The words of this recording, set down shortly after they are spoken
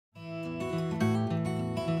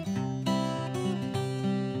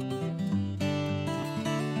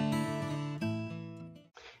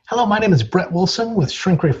Hello, my name is Brett Wilson with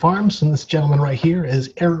Shrink Ray Farms, and this gentleman right here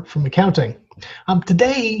is Eric from accounting.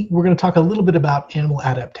 Today, we're going to talk a little bit about animal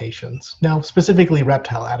adaptations. Now, specifically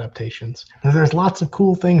reptile adaptations. Now, there's lots of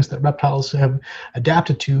cool things that reptiles have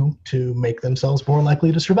adapted to make themselves more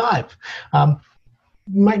likely to survive. You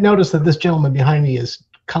might notice that this gentleman behind me is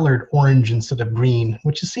colored orange instead of green,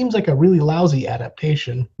 which seems like a really lousy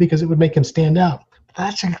adaptation because it would make him stand out.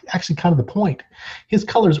 That's actually kind of the point. His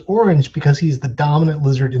color's orange because he's the dominant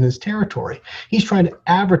lizard in his territory. He's trying to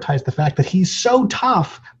advertise the fact that he's so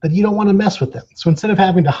tough that you don't want to mess with him. So instead of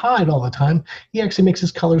having to hide all the time, he actually makes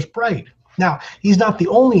his colors bright. Now, he's not the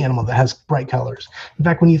only animal that has bright colors. In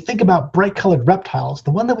fact, when you think about bright colored reptiles,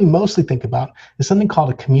 the one that we mostly think about is something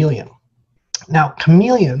called a chameleon. Now,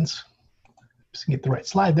 chameleons, just get the right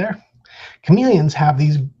slide there. Chameleons have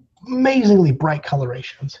these amazingly bright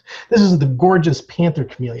colorations. This is the gorgeous panther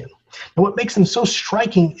chameleon. And what makes them so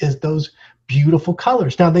striking is those beautiful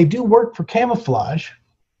colors. Now, they do work for camouflage,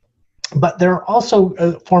 but they're also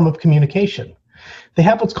a form of communication. They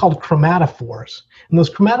have what's called chromatophores, and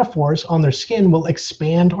those chromatophores on their skin will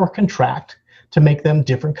expand or contract to make them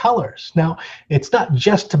different colors. Now, it's not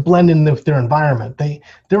just to blend in with their environment.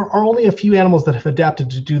 There are only a few animals that have adapted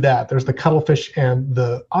to do that. There's the cuttlefish and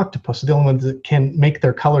the octopus, the only ones that can make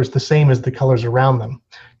their colors the same as the colors around them.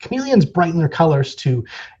 Chameleons brighten their colors to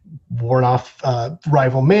warn off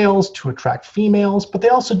rival males, to attract females, but they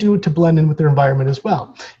also do it to blend in with their environment as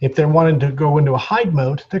well. If they're wanting to go into a hide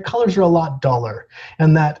mode, their colors are a lot duller,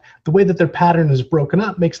 and that the way that their pattern is broken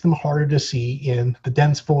up makes them harder to see in the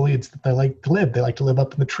dense foliage that they like to live. They like to live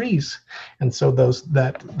up in the trees, and so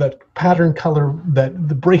that pattern color, the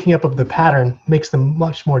breaking up of the pattern makes them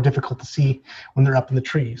much more difficult to see when they're up in the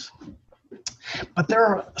trees. But there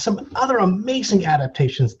are some other amazing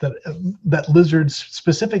adaptations that lizards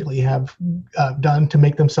specifically have done to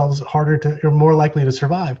make themselves or more likely to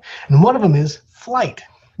survive. And one of them is flight.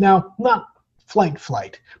 Now, not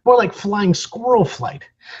flight, more like flying squirrel flight.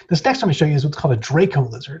 This next one I'm going to show you is what's called a Gecko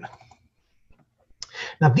lizard.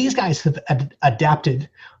 Now, these guys have adapted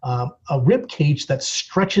a rib cage that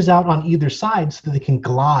stretches out on either side so that they can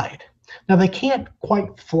glide. Now, they can't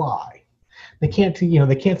quite fly. They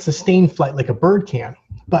can't sustain flight like a bird can.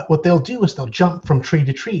 But what they'll do is they'll jump from tree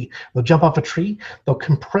to tree. They'll jump off a tree. They'll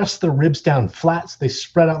compress their ribs down flat so they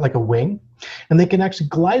spread out like a wing. And they can actually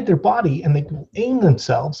glide their body and they can aim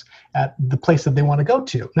themselves at the place that they want to go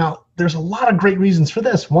to. Now, there's a lot of great reasons for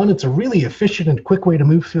this. One, it's a really efficient and quick way to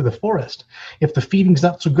move through the forest. If the feeding's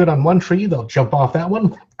not so good on one tree, they'll jump off that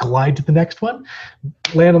one, glide to the next one,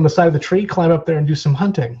 land on the side of the tree, climb up there and do some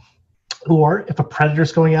hunting. Or if a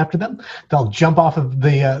predator's going after them, they'll jump off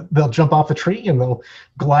the tree and they'll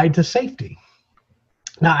glide to safety.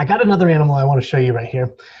 Now, I got another animal I want to show you right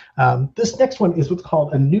here. This next one is what's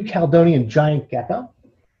called a New Caledonian giant gecko.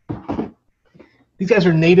 These guys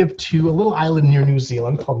are native to a little island near New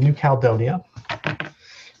Zealand called New Caledonia.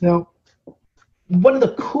 Now, one of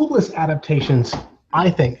the coolest adaptations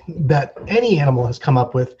I think that any animal has come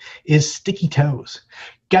up with is sticky toes.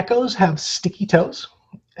 Geckos have sticky toes.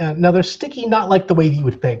 Now, they're sticky not like the way you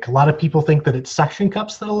would think. A lot of people think that it's suction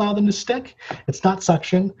cups that allow them to stick. It's not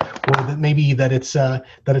suction, or that maybe that it's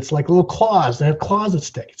like little claws. They have claws that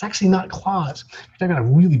stick. It's actually not claws. I've got a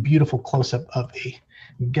really beautiful close-up of a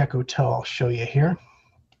gecko toe I'll show you here.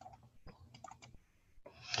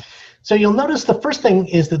 So you'll notice the first thing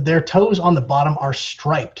is that their toes on the bottom are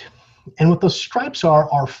striped. And what those stripes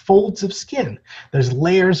are folds of skin. There's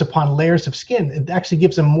layers upon layers of skin. It actually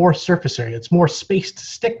gives them more surface area. It's more space to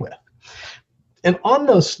stick with. And on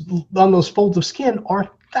those folds of skin are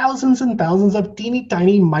thousands and thousands of teeny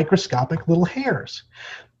tiny microscopic little hairs.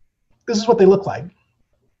 This is what they look like.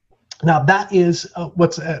 Now, that is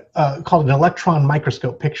what's called an electron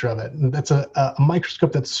microscope picture of it. And that's a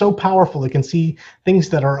microscope that's so powerful it can see things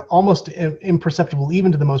that are almost imperceptible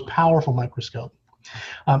even to the most powerful microscope.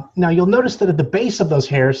 Now, you'll notice that at the base of those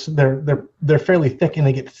hairs, they're fairly thick, and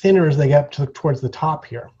they get thinner as they get up towards the top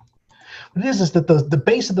here. What it is that the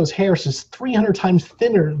base of those hairs is 300 times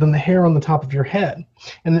thinner than the hair on the top of your head.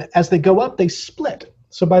 And as they go up, they split.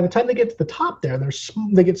 So by the time they get to the top there,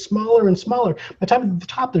 they get smaller and smaller. By the time they get to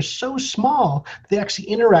the top, they're so small, they actually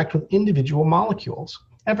interact with individual molecules.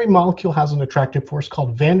 Every molecule has an attractive force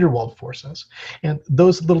called van der Waals forces. And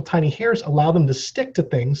those little tiny hairs allow them to stick to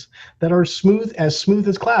things that are smooth as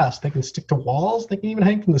glass. They can stick to walls. They can even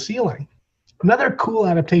hang from the ceiling. Another cool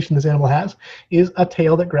adaptation this animal has is a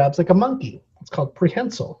tail that grabs like a monkey. It's called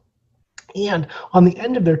prehensile. And on the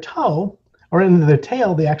end of their toe, or end of their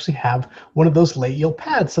tail, they actually have one of those labial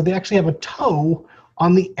pads. So they actually have a toe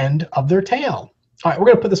on the end of their tail. All right, we're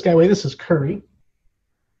going to put this guy away. This is Curry.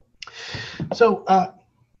 So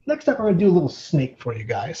Next up, we're going to do a little snake for you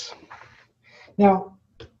guys. Now,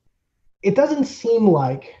 it doesn't seem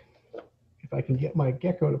like, if I can get my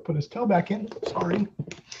gecko to put his tail back in, sorry.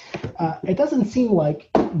 It doesn't seem like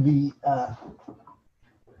the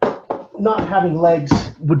not having legs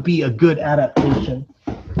would be a good adaptation.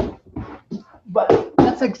 But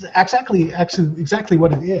that's exactly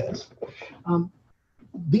what it is.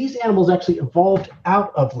 These animals actually evolved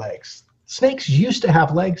out of legs. Snakes used to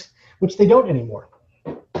have legs, which they don't anymore.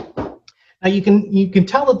 Now you can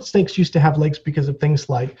tell that snakes used to have legs because of things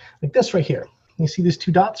like this right here. You see these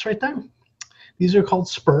two dots right there? These are called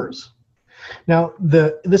spurs. Now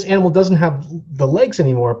this animal doesn't have the legs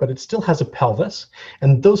anymore, but it still has a pelvis,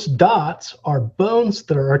 and those dots are bones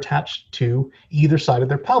that are attached to either side of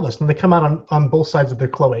their pelvis, and they come out on both sides of their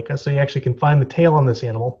cloaca, so you actually can find the tail on this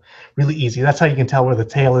animal really easy. That's how you can tell where the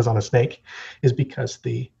tail is on a snake, is because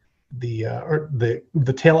the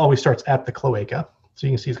tail always starts at the cloaca. So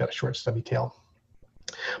you can see he's got a short, stubby tail.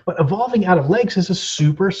 But evolving out of legs is a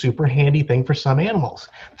super, super handy thing for some animals.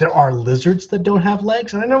 There are lizards that don't have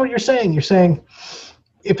legs, and I know what you're saying. You're saying,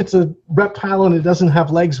 if it's a reptile and it doesn't have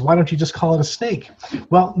legs, why don't you just call it a snake?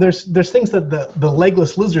 Well, there's things that the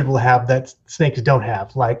legless lizard will have that snakes don't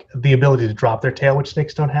have, like the ability to drop their tail, which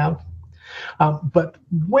snakes don't have. But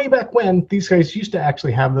way back when, these guys used to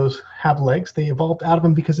actually have legs. They evolved out of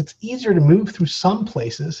them because it's easier to move through some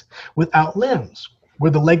places without limbs. Where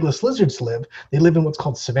the legless lizards live, they live in what's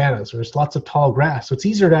called savannas, where there's lots of tall grass. So it's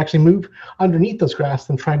easier to actually move underneath those grass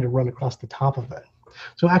than trying to run across the top of it.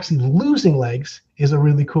 So actually losing legs is a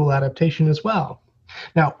really cool adaptation as well.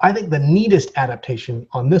 Now, I think the neatest adaptation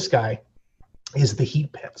on this guy is the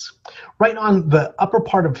heat pits. Right on the upper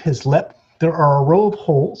part of his lip, there are a row of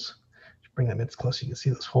holes. Bring them in close so you can see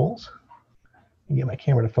those holes. And get my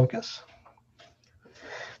camera to focus.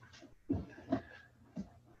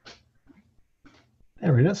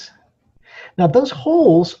 There it is. Now those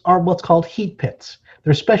holes are what's called heat pits.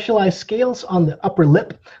 They're specialized scales on the upper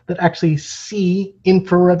lip that actually see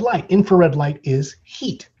infrared light. Infrared light is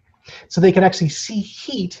heat. So they can actually see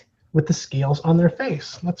heat with the scales on their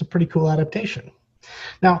face. That's a pretty cool adaptation.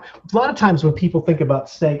 Now, a lot of times when people think about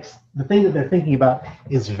snakes, the thing that they're thinking about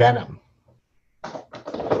is venom.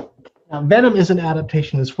 Now, venom is an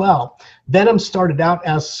adaptation as well. Venom started out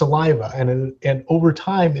as saliva, and over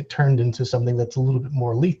time it turned into something that's a little bit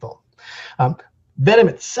more lethal. Venom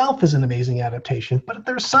itself is an amazing adaptation, but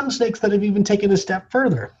there are some snakes that have even taken a step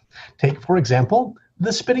further. Take, for example,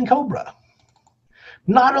 the spitting cobra.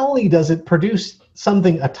 Not only does it produce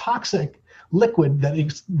a toxic liquid that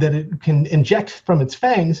it can inject from its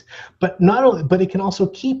fangs, but it can also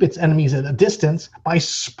keep its enemies at a distance by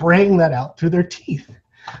spraying that out through their teeth.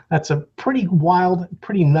 That's a pretty wild,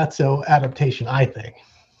 pretty nutso adaptation, I think.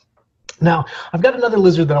 Now, I've got another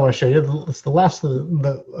lizard that I want to show you. It's the last of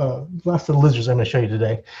the lizards I'm going to show you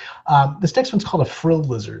today. This next one's called a frilled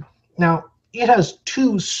lizard. Now, it has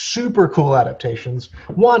two super cool adaptations.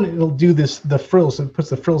 One, it'll do the frills, it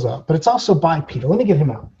puts the frills out, but it's also bipedal. Let me get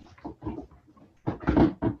him out.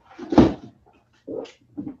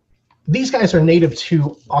 These guys are native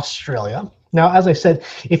to Australia. Now, as I said,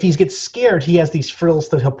 if he gets scared, he has these frills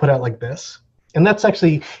that he'll put out like this. And that's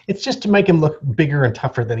actually, it's just to make him look bigger and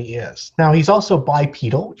tougher than he is. Now, he's also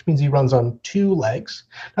bipedal, which means he runs on two legs.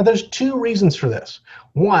 Now, there's two reasons for this.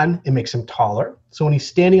 One, it makes him taller. So when he's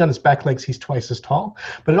standing on his back legs, he's twice as tall.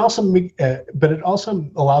 But it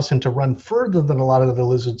also allows him to run further than a lot of the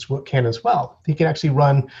lizards can as well. He can actually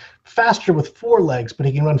run faster with four legs, but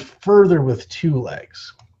he can run further with two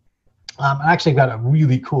legs. I actually got a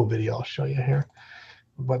really cool video I'll show you here,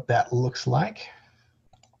 what that looks like.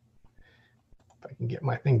 If I can get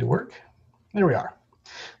my thing to work. There we are.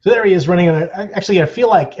 So there he is running. Actually, I feel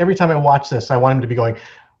like every time I watch this, I want him to be going,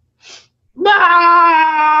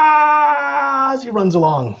 "Ah!" as he runs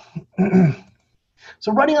along.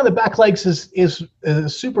 So running on the back legs is a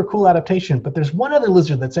super cool adaptation, but there's one other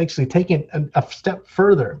lizard that's actually taken a step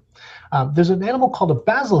further. There's an animal called a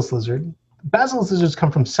basilis lizard. Basilis lizards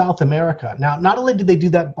come from South America. Now, not only do they do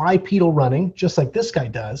that bipedal running, just like this guy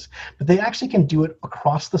does, but they actually can do it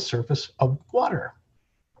across the surface of water.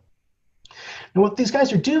 And what these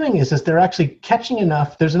guys are doing is they're actually catching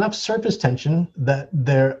there's enough surface tension that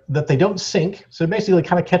they don't sink. So basically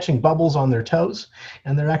kind of catching bubbles on their toes,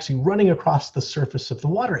 and they're actually running across the surface of the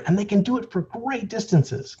water. And they can do it for great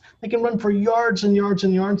distances. They can run for yards and yards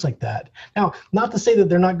and yards like that. Now, not to say that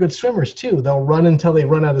they're not good swimmers too. They'll run until they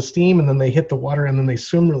run out of steam, and then they hit the water, and then they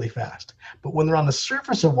swim really fast. But when they're on the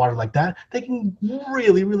surface of water like that, they can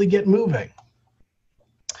really, really get moving.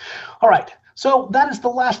 All right. So that is the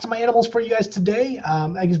last of my animals for you guys today.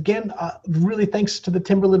 Again, really thanks to the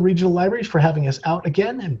Timberland Regional Libraries for having us out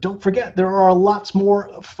again. And don't forget, there are lots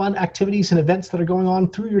more fun activities and events that are going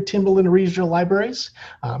on through your Timberland Regional Libraries.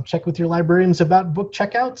 Check with your librarians about book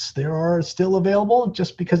checkouts. They are still available.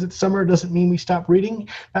 Just because it's summer doesn't mean we stop reading. In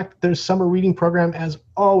fact, their summer reading program, as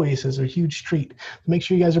always, is a huge treat. Make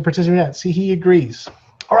sure you guys are participating in that. See, he agrees.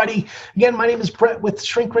 Alrighty, again, my name is Brett with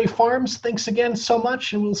Shrink Ray Farms. Thanks again so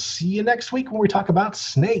much, and we'll see you next week when we talk about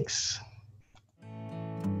snakes.